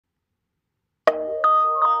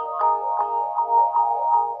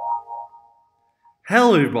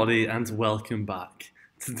Hello everybody and welcome back.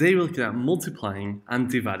 Today we're looking at multiplying and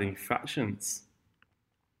dividing fractions.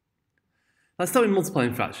 Let's start with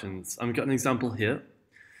multiplying fractions, and we've got an example here.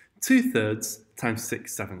 2/3 times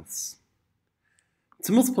 6/7.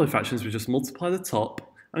 To multiply fractions, we just multiply the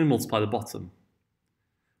top and we multiply the bottom.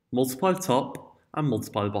 Multiply the top and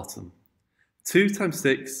multiply the bottom. 2 times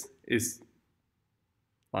 6 is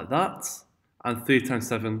like that, and 3 times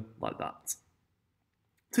 7 like that.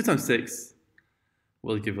 2 times 6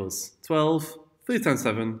 will give us 12, 3 times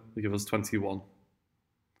 7 will give us 21.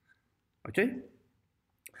 Okay?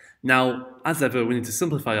 Now, as ever, we need to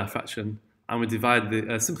simplify our fraction, and we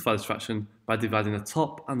simplify this fraction by dividing the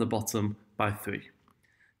top and the bottom by 3.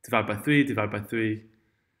 Divide by 3, divide by 3.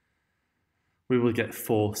 We will get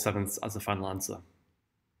 4/7 as the final answer.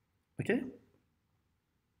 Okay?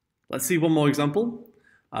 Let's see one more example.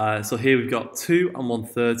 So here we've got 2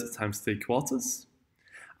 1/3 times 3/4.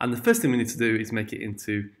 And the first thing we need to do is make it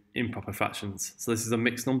into improper fractions. So this is a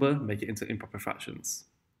mixed number, make it into improper fractions.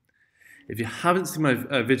 If you haven't seen my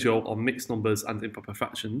video on mixed numbers and improper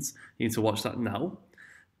fractions, you need to watch that now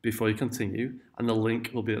before you continue, and the link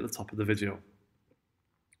will be at the top of the video.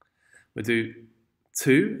 We do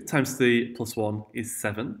 2 times 3 plus 1 is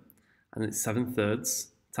 7, and it's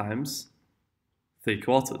 7/3 times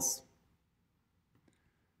 3/4.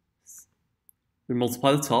 We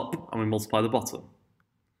multiply the top and we multiply the bottom.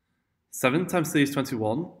 7 times 3 is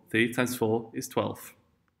 21, 3 times 4 is 12.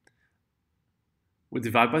 We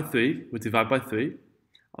divide by 3,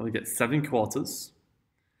 and we get 7/4,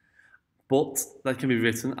 but that can be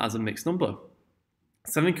written as a mixed number.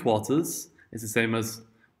 7/4 is the same as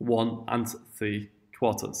 1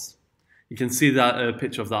 3/4. You can see that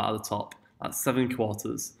picture of that at the top. That's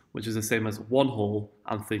 7/4, which is the same as 1 whole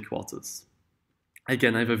and 3/4.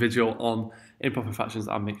 Again, I have a video on improper fractions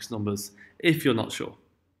and mixed numbers if you're not sure.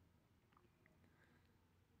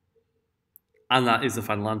 And that is the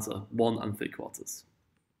final answer, 1 3/4.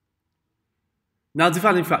 Now,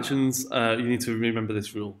 dividing fractions, you need to remember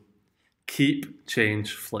this rule. Keep,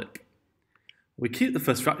 change, flip. We keep the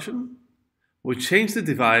first fraction, we change the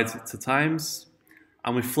divide to times,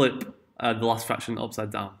 and we flip the last fraction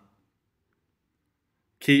upside down.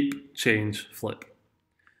 Keep, change, flip.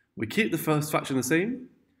 We keep the first fraction the same,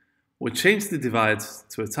 we change the divide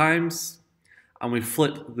to a times, and we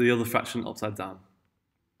flip the other fraction upside down.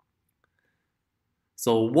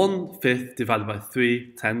 So 1/5 divided by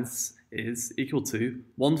 3/10 is equal to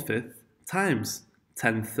 1/5 times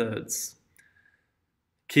 10/3.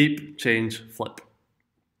 Keep, change, flip.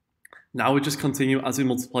 Now we just continue as we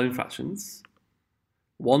multiply in fractions.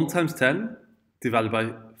 1 times 10 divided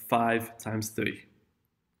by 5 times 3.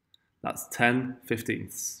 That's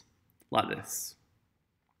 10/15, like this.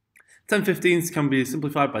 10/15 can be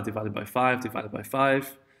simplified by divided by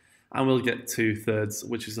 5, and we'll get 2/3,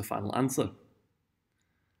 which is the final answer.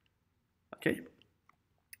 Okay,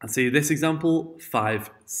 and see this example,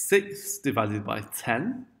 5/6 divided by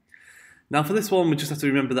 10. Now for this one, we just have to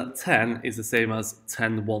remember that 10 is the same as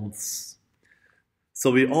 10/1. So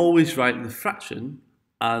we always write the fraction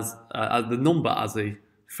as the number as a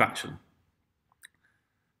fraction.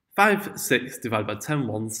 5/6 divided by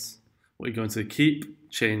 10/1, we're going to keep,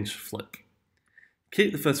 change, flip.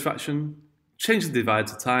 Keep the first fraction, change the divide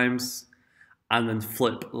to times, and then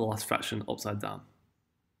flip the last fraction upside down.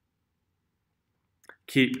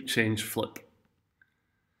 Keep, change, flip.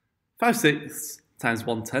 5/6 times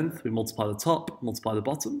 1/10, we multiply the top, multiply the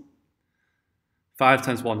bottom. 5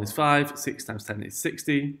 times 1 is 5, 6 times 10 is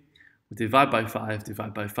 60. We divide by 5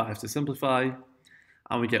 to simplify,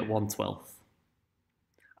 and we get 1/12.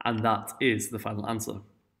 And that is the final answer.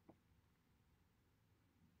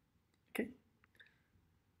 Okay.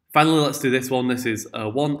 Finally, let's do this one. This is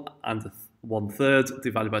 1 1/3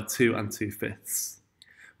 divided by 2 2/5.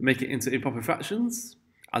 We make it into improper fractions,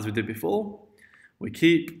 as we did before. We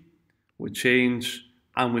keep, we change,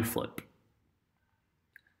 and we flip.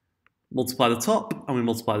 Multiply the top, and we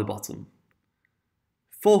multiply the bottom.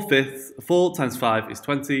 4 times 5 is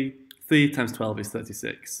 20, 3 times 12 is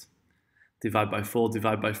 36. Divide by 4,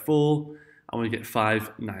 and we get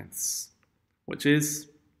 5/9, which is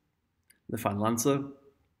the final answer,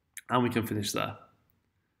 and we can finish there.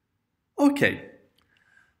 Okay.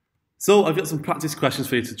 So I've got some practice questions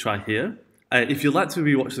for you to try here. If you'd like to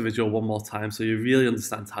rewatch the video one more time so you really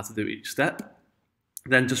understand how to do each step,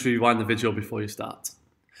 then just rewind the video before you start.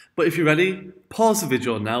 But if you're ready, pause the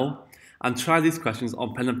video now and try these questions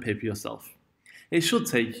on pen and paper yourself. It should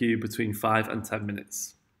take you between 5 and 10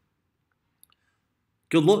 minutes.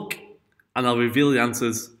 Good luck, and I'll reveal the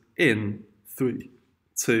answers in 3,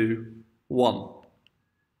 2, 1.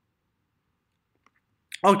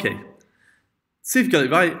 Okay, See if you got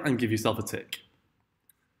it right and give yourself a tick.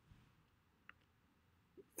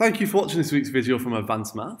 Thank you for watching this week's video from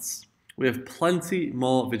Advanced Maths. We have plenty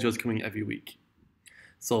more videos coming every week.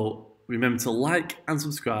 So remember to like and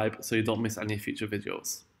subscribe so you don't miss any future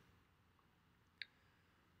videos.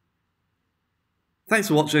 Thanks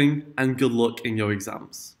for watching and good luck in your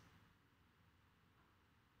exams.